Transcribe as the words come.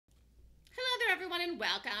everyone, and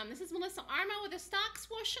welcome. This is Melissa Armo with a Stock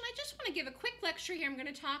Swoosh, and I just want to give a quick lecture here. I'm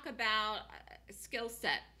going to talk about a skill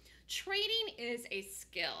set. Trading is a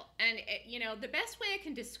skill, and the best way I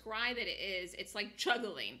can describe it is it's like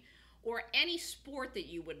juggling or any sport that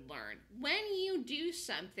you would learn. When you do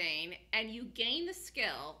something and you gain the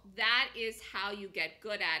skill, that is how you get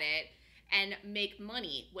good at it and make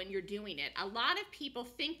money when you're doing it. A lot of people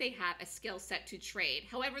think they have a skill set to trade.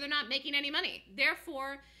 However, they're not making any money.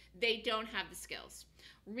 Therefore, they don't have the skills.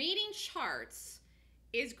 Reading charts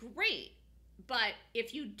is great, but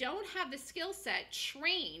if you don't have the skill set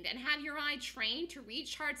trained and have your eye trained to read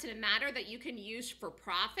charts in a manner that you can use for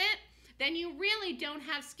profit, then you really don't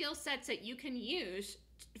have skill sets that you can use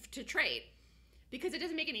to trade, because it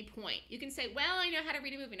doesn't make any point. You can say, well, I know how to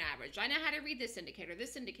read a moving average. I know how to read this indicator.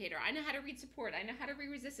 I know how to read support. I know how to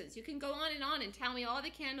read resistance. You can go on and tell me all the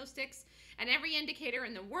candlesticks and every indicator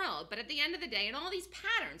in the world. But at the end of the day, and all these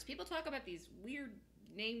patterns, people talk about these weird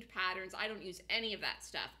named patterns. I don't use any of that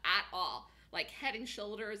stuff at all, like head and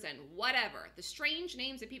shoulders and whatever. The strange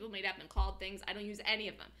names that people made up and called things, I don't use any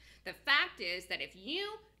of them. The fact is that if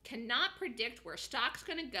you cannot predict where stock's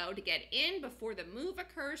going to go to get in before the move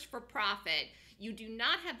occurs for profit, you do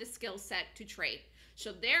not have the skill set to trade.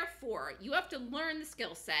 So therefore, you have to learn the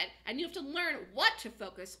skill set, and you have to learn what to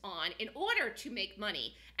focus on in order to make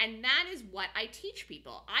money. And that is what I teach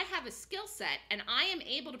people. I have a skill set, and I am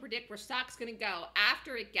able to predict where stock's going to go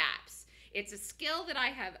after it gaps. It's a skill that I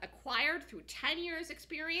have acquired through 10 years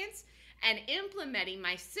experience and implementing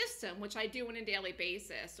my system, which I do on a daily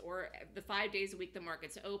basis, or the 5 days a week the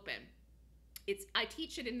market's open. I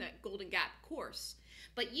teach it in the Golden Gap course.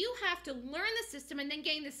 But you have to learn the system and then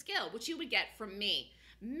gain the skill, which you would get from me.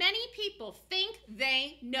 Many people think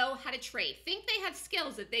they know how to trade, think they have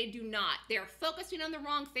skills that they do not. They're focusing on the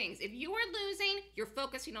wrong things. If you are losing, you're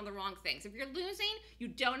focusing on the wrong things. If you're losing, you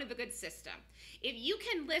don't have a good system. If you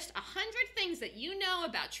can list 100 things that you know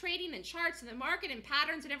about trading and charts and the market and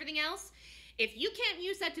patterns and everything else, if you can't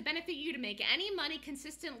use that to benefit you to make any money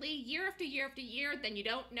consistently year after year after year, then you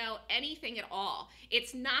don't know anything at all.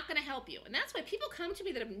 It's not going to help you. And that's why people come to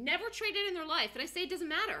me that have never traded in their life. And I say, it doesn't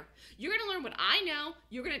matter. You're going to learn what I know.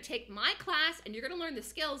 You're going to take my class and you're going to learn the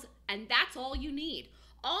skills. And that's all you need.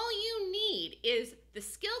 All you need is the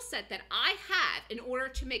skill set that I have in order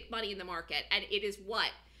to make money in the market. And it is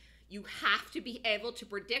what? You have to be able to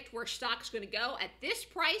predict where stock's going to go at this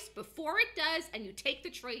price before it does, and you take the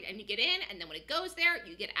trade and you get in, and then when it goes there,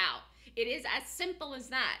 you get out. It is as simple as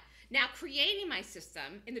that. Now, creating my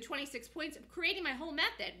system in the 26 points, creating my whole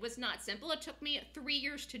method was not simple. It took me 3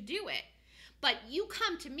 years to do it. But you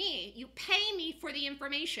come to me, you pay me for the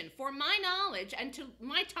information, for my knowledge and to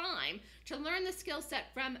my time to learn the skill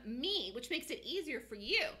set from me, which makes it easier for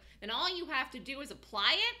you. Then all you have to do is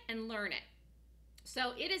apply it and learn it.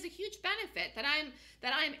 So it is a huge benefit that I'm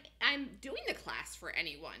doing the class for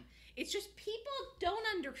anyone. It's just people don't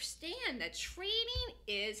understand that trading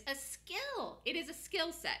is a skill. It is a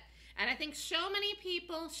skill set. And I think so many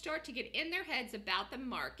people start to get in their heads about the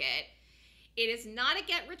market. It is not a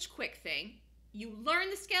get-rich-quick thing. You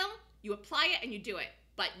learn the skill, you apply it, and you do it.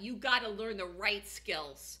 But you got to learn the right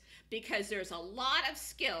skills, because there's a lot of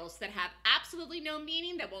skills that have absolutely no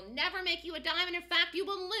meaning, that will never make you a dime, and in fact, you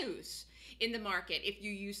will lose in the market if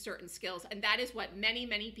you use certain skills. And that is what many,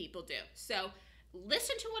 many people do. So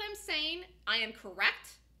listen to what I'm saying. I am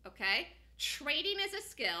correct, okay? Trading is a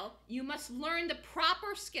skill. You must learn the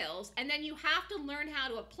proper skills, and then you have to learn how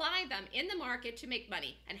to apply them in the market to make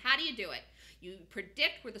money. And how do you do it? You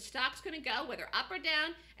predict where the stock's going to go, whether up or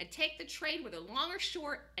down, and take the trade, whether long or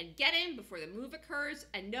short, and get in before the move occurs,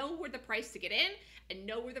 and know where the price to get in, and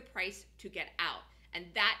know where the price to get out. And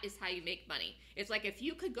that is how you make money. It's like if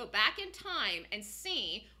you could go back in time and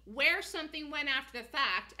see where something went after the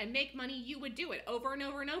fact and make money, you would do it over and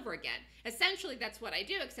over and over again. Essentially, that's what I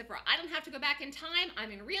do, except for I don't have to go back in time. I'm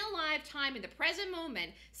in real live time in the present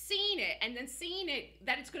moment, seeing it, and then seeing it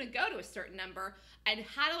that it's going to go to a certain number. And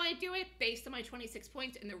how do I do it? Based on my 26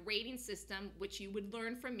 points in the rating system, which you would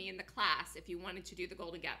learn from me in the class if you wanted to do the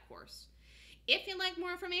Golden Gap course. If you'd like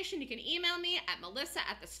more information, you can email me at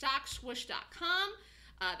melissa@thestockswoosh.com.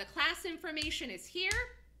 The class information is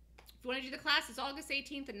here. If you want to do the class, it's August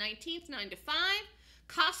 18th and 19th, 9 to 5.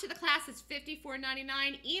 Cost of the class is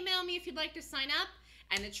 $54.99. Email me if you'd like to sign up.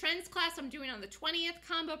 And the trends class I'm doing on the 20th,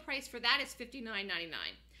 combo price for that is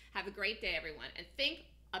 $59.99. Have a great day, everyone. And think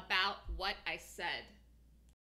about what I said.